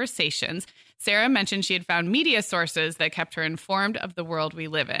adult conversations, Sarah mentioned she had found media sources that kept her informed of the world we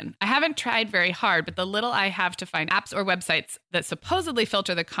live in. I haven't tried very hard, but the little I have to find apps or websites that supposedly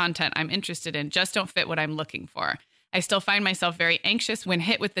filter the content I'm interested in just don't fit what I'm looking for. I still find myself very anxious when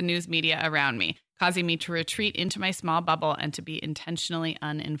hit with the news media around me, causing me to retreat into my small bubble and to be intentionally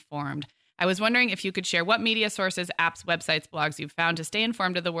uninformed. I was wondering if you could share what media sources, apps, websites, blogs you've found to stay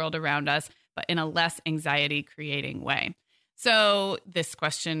informed of the world around us, but in a less anxiety-creating way. So this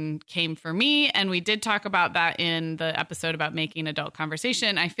question came for me, and we did talk about that in the episode about making adult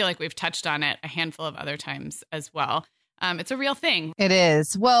conversation. I feel like we've touched on it a handful of other times as well. It's a real thing. It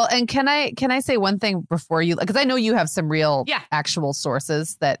is. Well, and can I say one thing before you, because I know you have some real actual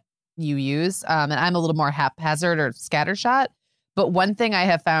sources that you use, and I'm a little more haphazard or scattershot. But one thing I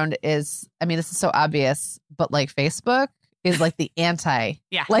have found is, I mean, this is so obvious, but like Facebook is like the anti.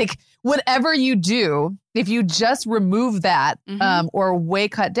 Like whatever you do, if you just remove that or way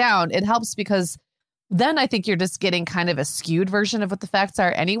cut down, it helps, because then I think you're just getting kind of a skewed version of what the facts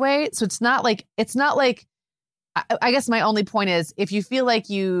are anyway. So it's not like I guess my only point is, if you feel like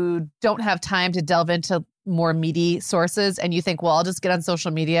you don't have time to delve into more meaty sources and you think, well, I'll just get on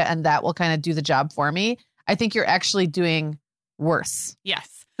social media and that will kind of do the job for me, I think you're actually doing worse.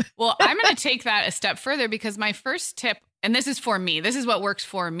 Yes. Well, I'm going to take that a step further, because my first tip, and this is for me, this is what works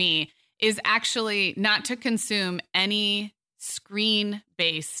for me, is actually not to consume any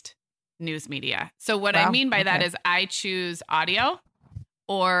screen-based news media. So what I mean by that is I choose audio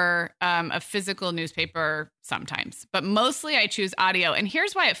or a physical newspaper sometimes, but mostly I choose audio. And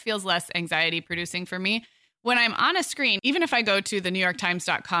here's why it feels less anxiety producing for me. When I'm on a screen, even if I go to the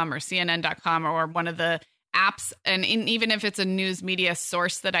NewYorkTimes.com or CNN.com or one of the apps, and even if it's a news media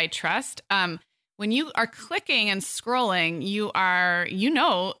source that I trust, when you are clicking and scrolling, you are,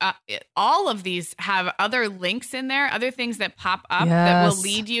 all of these have other links in there, other things that pop up that will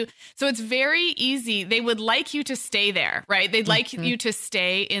lead you. So it's very easy. They would like you to stay there, right? They'd like you to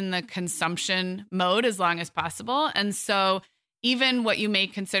stay in the consumption mode as long as possible. And so even what you may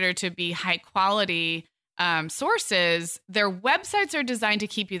consider to be high quality sources, their websites are designed to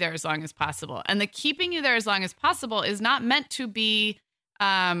keep you there as long as possible. And the keeping you there as long as possible is not meant to be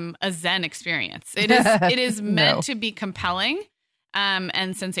a Zen experience. It is meant to be compelling and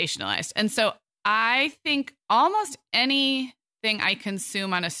sensationalized. And so I think almost anything I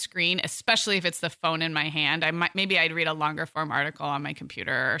consume on a screen, especially if it's the phone in my hand, maybe I'd read a longer form article on my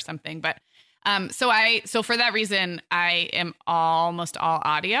computer or something. But so for that reason, I am almost all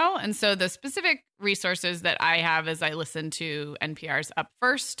audio. And so the specific resources that I have is I listen to NPR's Up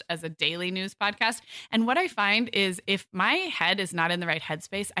First as a daily news podcast. And what I find is if my head is not in the right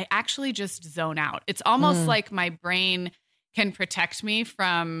headspace, I actually just zone out. It's almost like my brain can protect me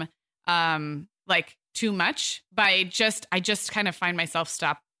from like too much I just kind of find myself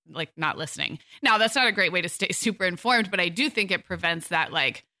not listening. Now, that's not a great way to stay super informed, but I do think it prevents that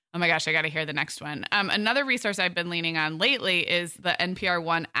like, oh my gosh, I got to hear the next one. Another resource I've been leaning on lately is the NPR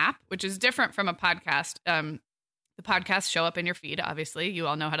One app, which is different from a podcast. The podcasts show up in your feed. Obviously, you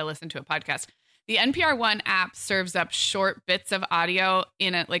all know how to listen to a podcast. The NPR One app serves up short bits of audio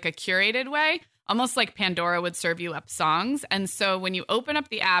in a curated way, almost like Pandora would serve you up songs. And so when you open up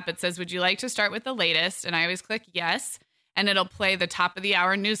the app, it says, would you like to start with the latest? And I always click yes. And it'll play the top of the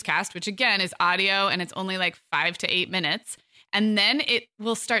hour newscast, which again is audio, and it's only like 5 to 8 minutes. And then it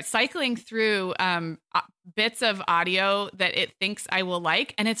will start cycling through bits of audio that it thinks I will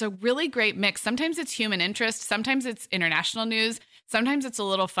like. And it's a really great mix. Sometimes it's human interest. Sometimes it's international news. Sometimes it's a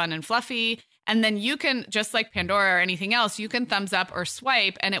little fun and fluffy. And then you can, just like Pandora or anything else, you can thumbs up or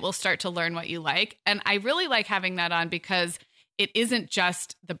swipe and it will start to learn what you like. And I really like having that on because it isn't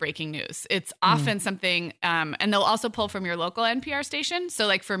just the breaking news. It's often something, and they'll also pull from your local NPR station. So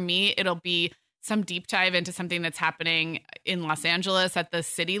like for me, it'll be some deep dive into something that's happening in Los Angeles at the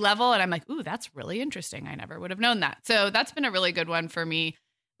city level. And I'm like, ooh, that's really interesting. I never would have known that. So that's been a really good one for me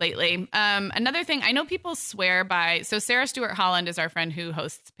lately. Another thing, I know people swear by, so Sarah Stewart Holland is our friend who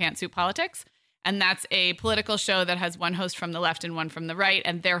hosts Pantsuit Politics. And that's a political show that has one host from the left and one from the right.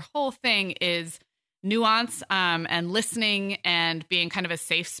 And their whole thing is nuance and listening and being kind of a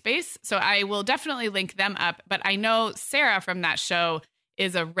safe space. So I will definitely link them up. But I know Sarah from that show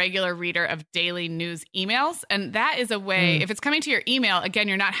is a regular reader of daily news emails. And that is a way, if it's coming to your email, again,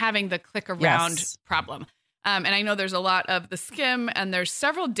 you're not having the click around problem. And I know there's a lot of the skim, and there's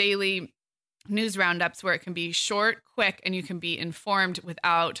several daily news roundups where it can be short, quick, and you can be informed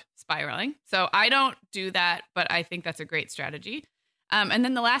without spiraling. So I don't do that, but I think that's a great strategy. And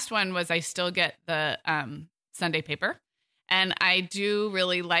then the last one was I still get the Sunday paper. And I do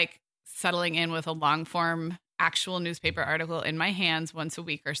really like settling in with a long form actual newspaper article in my hands once a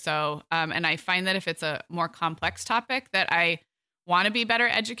week or so. And I find that if it's a more complex topic that I want to be better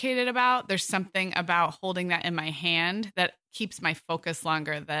educated about, there's something about holding that in my hand that keeps my focus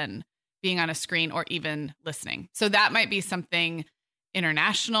longer than being on a screen or even listening. So that might be something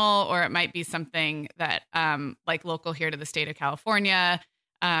international, or it might be something that like local here to the state of California.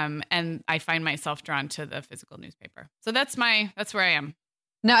 And I find myself drawn to the physical newspaper. So that's where I am.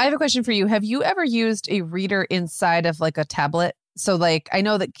 Now, I have a question for you. Have you ever used a reader inside of like a tablet? So like, I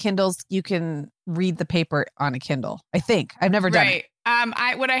know that Kindles, you can read the paper on a Kindle. I think I've never done it.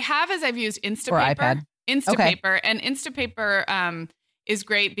 What I have is I've used Instapaper. Or iPad. Instapaper. Okay. And Instapaper is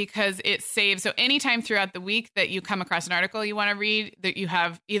great because it saves. So anytime throughout the week that you come across an article you want to read that you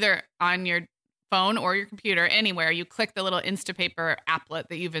have either on your phone or your computer, anywhere, you click the little Instapaper applet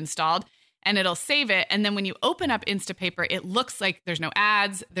that you've installed and it'll save it. And then when you open up Instapaper, it looks like there's no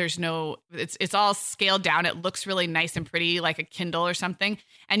ads. It's all scaled down. It looks really nice and pretty, like a Kindle or something.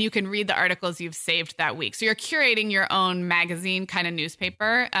 And you can read the articles you've saved that week. So you're curating your own magazine kind of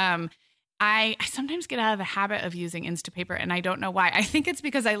newspaper. I sometimes get out of the habit of using Instapaper, and I don't know why. I think it's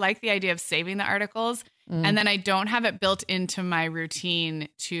because I like the idea of saving the articles, and then I don't have it built into my routine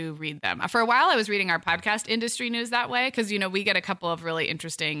to read them. For a while, I was reading our podcast industry news that way because, we get a couple of really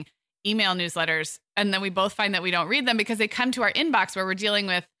interesting email newsletters, and then we both find that we don't read them because they come to our inbox where we're dealing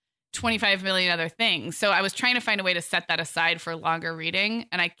with 25 million other things. So I was trying to find a way to set that aside for longer reading,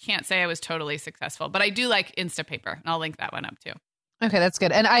 and I can't say I was totally successful, but I do like Instapaper, and I'll link that one up too. Okay, that's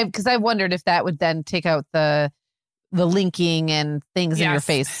good. And because I wondered if that would then take out the linking and things in your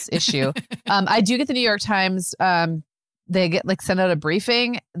face issue. I do get the New York Times. They send out a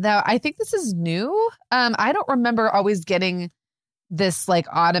briefing. Now, I think this is new. I don't remember always getting this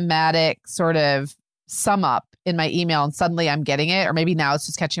automatic sort of sum up in my email, and suddenly I'm getting it, or maybe now it's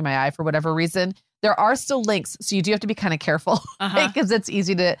just catching my eye for whatever reason. There are still links, so you do have to be kind of careful because it's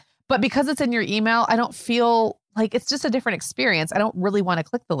easy to. But because it's in your email, I don't feel like it's just a different experience. I don't really want to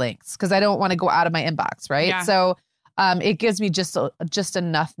click the links because I don't want to go out of my inbox, right? Yeah. So it gives me just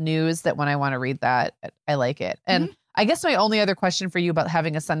enough news that when I want to read that, I like it. And I guess my only other question for you about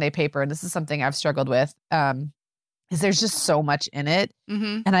having a Sunday paper, and this is something I've struggled with, is there's just so much in it.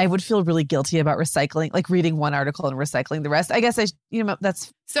 Mm-hmm. And I would feel really guilty about recycling, like reading one article and recycling the rest. I guess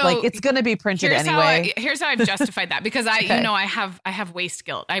that's So like, it's going to be printed anyway. Here's how I've justified that, because Okay. I have waste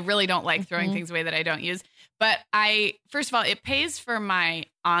guilt. I really don't like throwing Mhm. things away that I don't use. But first of all, it pays for my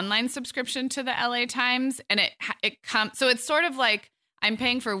online subscription to the LA Times, and it comes. So it's sort of like I'm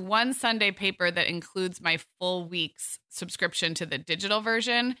paying for one Sunday paper that includes my full week's subscription to the digital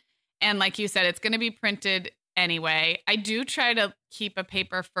version. And like you said, it's going to be printed anyway. I do try to keep a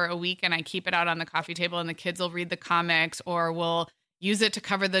paper for a week, and I keep it out on the coffee table, and the kids will read the comics or will use it to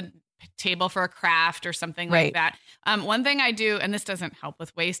cover the table for a craft or something like that. One thing I do, and this doesn't help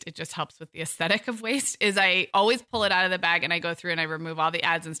with waste, it just helps with the aesthetic of waste, is I always pull it out of the bag and I go through and I remove all the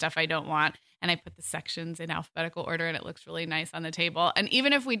ads and stuff I don't want. And I put the sections in alphabetical order, and it looks really nice on the table. And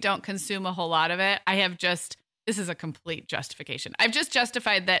even if we don't consume a whole lot of it, this is a complete justification. I've just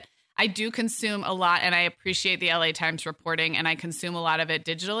justified that I do consume a lot, and I appreciate the LA Times reporting, and I consume a lot of it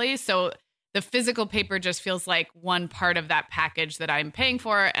digitally. So the physical paper just feels like one part of that package that I'm paying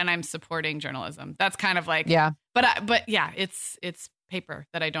for, and I'm supporting journalism. That's kind of like, Yeah. But yeah, it's paper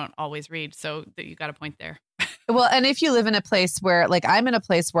that I don't always read. So that you got a point there. Well, and if you live in a place where, like, I'm in a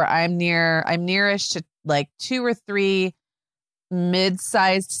place where I'm nearish to like 2 or 3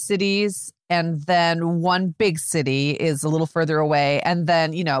 mid-sized cities, and then one big city is a little further away. And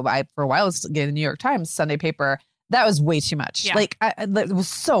then, I for a while was getting the New York Times Sunday paper. That was way too much. Yeah. Like, there was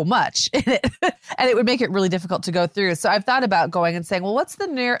so much in it, and it would make it really difficult to go through. So I've thought about going and saying, well, what's the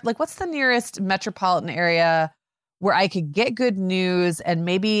nearest metropolitan area where I could get good news and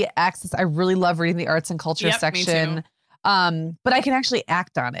maybe access. I really love reading the arts and culture section. Me too. But I can actually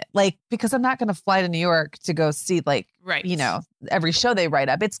act on it, like, because I'm not going to fly to New York to go see, like, Right. Every show they write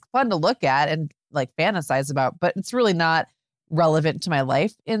up. It's fun to look at and like fantasize about, but it's really not relevant to my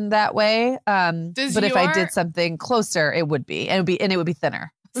life in that way. But if I did something closer, it would be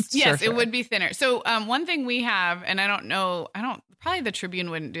thinner. Yes, Sure. it would be thinner. So one thing we have, and probably the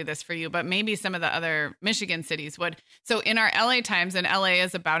Tribune wouldn't do this for you, but maybe some of the other Michigan cities would. So in our LA Times, and LA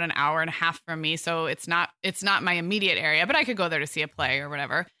is about an hour and a half from me, so it's not my immediate area, but I could go there to see a play or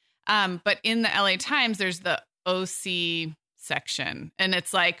whatever. But in the LA Times, there's the OC section, and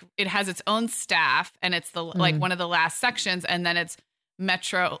it's like it has its own staff, and it's like one of the last sections, and then it's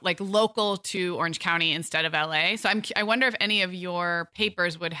metro, like local to Orange County instead of LA. So I wonder if any of your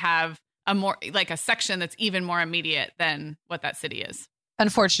papers would have a more like a section that's even more immediate than what that city is.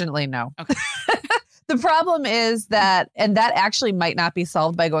 Unfortunately, no. Okay. The problem is that actually might not be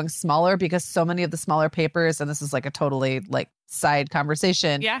solved by going smaller, because so many of the smaller papers, and this is like a totally like side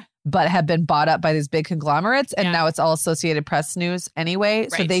conversation, Yeah. but have been bought up by these big conglomerates, and Yeah. now it's all Associated Press news anyway.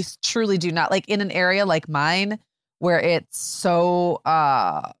 So Right. they truly do not, like, in an area like mine where it's so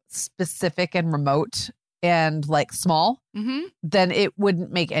specific and remote and like small, Mm-hmm. then it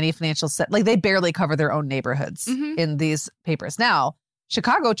wouldn't make any financial sense. Like, they barely cover their own neighborhoods Mhm. in these papers. Now,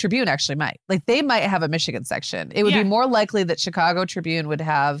 Chicago Tribune actually might. Like, they might have a Michigan section. It would Yeah. be more likely that Chicago Tribune would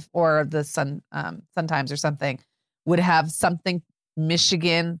have, or the Sun Times or something, would have something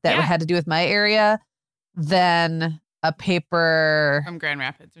Michigan that Yeah. had to do with my area than a paper From Grand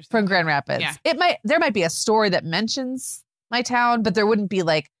Rapids or something. from Grand Rapids. Yeah. There might be a story that mentions my town, but there wouldn't be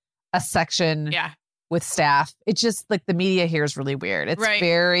like a section Yeah. with staff. It's just like the media here is really weird. It's Right.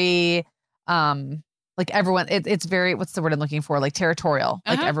 very like everyone, it's very, what's the word I'm looking for? Like territorial.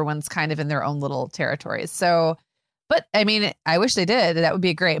 Like Uh-huh. everyone's kind of in their own little territories. So, but I mean, I wish they did. That would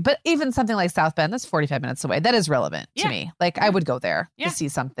be great. But even something like South Bend, that's 45 minutes away. That is relevant to Yeah. me. Like, I would go there Yeah. to see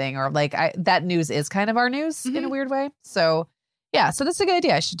something, or like that news is kind of our news in a Mhm. weird way. So yeah, so that's a good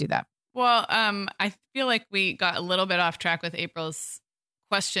idea. I should do that. Well, I feel like we got a little bit off track with April's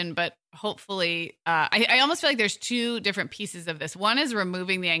question, but hopefully, I almost feel like there's two different pieces of this. One is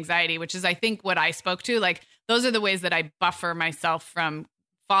removing the anxiety, which is, I think, what I spoke to. Like, those are the ways that I buffer myself from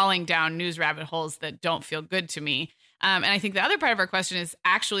falling down news rabbit holes that don't feel good to me. And I think the other part of our question is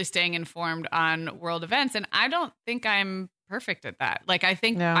actually staying informed on world events. And I don't think I'm perfect at that. Like, I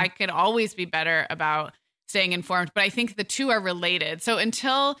think No. I could always be better about staying informed, but I think the two are related. So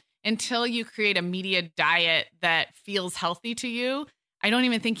until you create a media diet that feels healthy to you, I don't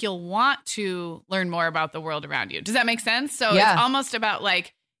even think you'll want to learn more about the world around you. Does that make sense? So Yeah. It's almost about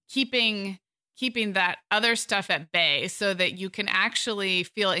like keeping that other stuff at bay so that you can actually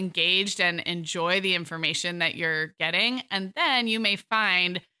feel engaged and enjoy the information that you're getting. And then you may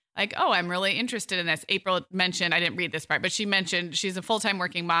find like, oh, I'm really interested in this. April mentioned, I didn't read this part, but she mentioned she's a full-time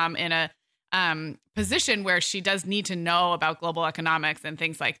working mom in a position where she does need to know about global economics and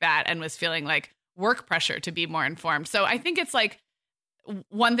things like that, and was feeling like work pressure to be more informed. So I think it's like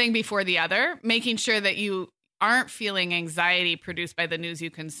one thing before the other, making sure that you aren't feeling anxiety produced by the news you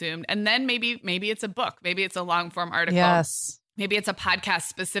consumed. And then maybe it's a book, maybe it's a long form article. Yes. Maybe it's a podcast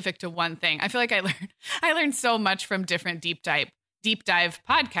specific to one thing. I feel like I learned so much from different deep dive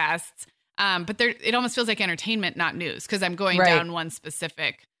podcasts. But it almost feels like entertainment, not news, because I'm going down one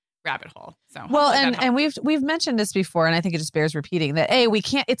specific rabbit hole. So well, and we've mentioned this before, and I think it just bears repeating that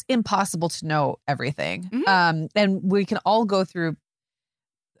it's impossible to know everything. Mm-hmm. And we can all go through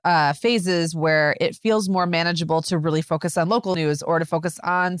phases where it feels more manageable to really focus on local news or to focus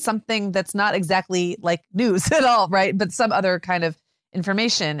on something that's not exactly like news at all, right? But some other kind of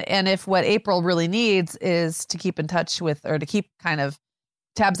information. And if what April really needs is to keep in touch with, or to keep kind of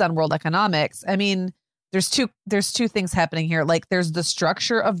tabs on world economics, I mean, there's two things happening here. Like there's the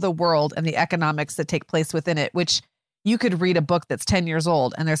structure of the world and the economics that take place within it, which you could read a book that's 10 years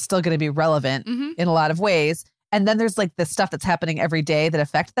old and they're still going to be relevant in a lot of ways. And then there's like the stuff that's happening every day that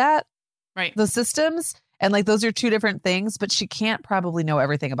affect that, right? Those systems. And like, those are two different things, but she can't probably know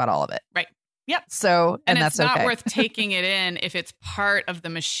everything about all of it. Right. Yep. So, and it's that's not okay. worth taking it in if it's part of the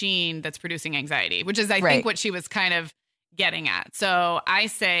machine that's producing anxiety, which is, I think, what she was kind of getting at. So I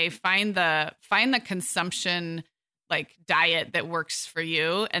say, find the consumption like diet that works for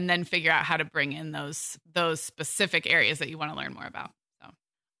you, and then figure out how to bring in those specific areas that you want to learn more about. So,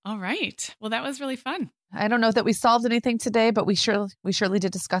 all right. Well, that was really fun. I don't know that we solved anything today, but we surely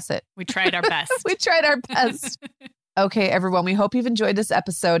did discuss it. We tried our best. We tried our best. Okay, everyone, we hope you've enjoyed this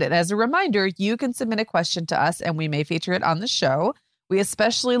episode. And as a reminder, you can submit a question to us and we may feature it on the show. We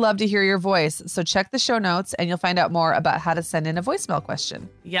especially love to hear your voice. So check the show notes and you'll find out more about how to send in a voicemail question.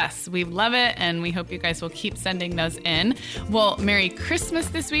 Yes, we love it. And we hope you guys will keep sending those in. Well, Merry Christmas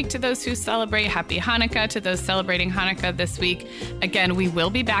this week to those who celebrate. Happy Hanukkah to those celebrating Hanukkah this week. Again, we will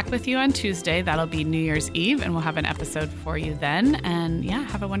be back with you on Tuesday. That'll be New Year's Eve, and we'll have an episode for you then. And yeah,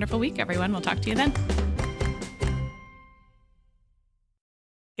 have a wonderful week, everyone. We'll talk to you then.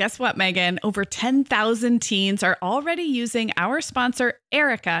 Guess what, Megan? Over 10,000 teens are already using our sponsor,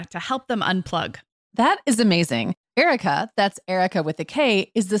 Erica, to help them unplug. That is amazing. Erica, that's Erica with a K,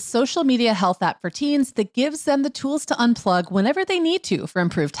 is the social media health app for teens that gives them the tools to unplug whenever they need to for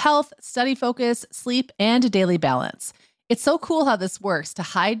improved health, study focus, sleep, and daily balance. It's so cool how this works to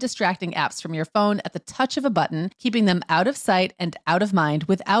hide distracting apps from your phone at the touch of a button, keeping them out of sight and out of mind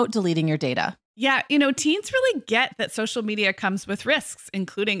without deleting your data. Yeah, teens really get that social media comes with risks,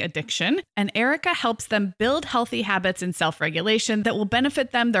 including addiction, and Erica helps them build healthy habits and self-regulation that will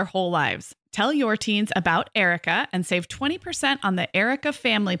benefit them their whole lives. Tell your teens about Erica and save 20% on the Erica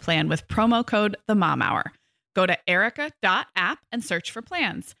family plan with promo code TheMomHour. Go to erica.app and search for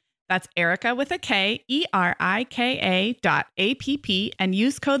plans. That's Erica with a K, ERIKA.app, and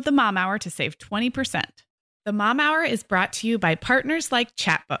use code TheMomHour to save 20%. The Mom Hour is brought to you by partners like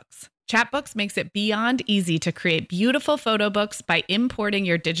Chatbooks. Chatbooks makes it beyond easy to create beautiful photo books by importing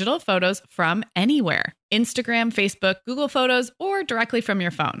your digital photos from anywhere. Instagram, Facebook, Google Photos, or directly from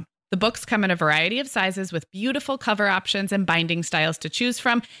your phone. The books come in a variety of sizes with beautiful cover options and binding styles to choose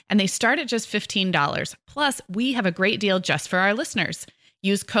from, and they start at just $15. Plus, we have a great deal just for our listeners.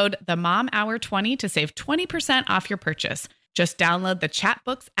 Use code TheMomHour20 to save 20% off your purchase. Just download the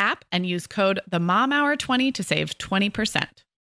Chatbooks app and use code TheMomHour20 to save 20%.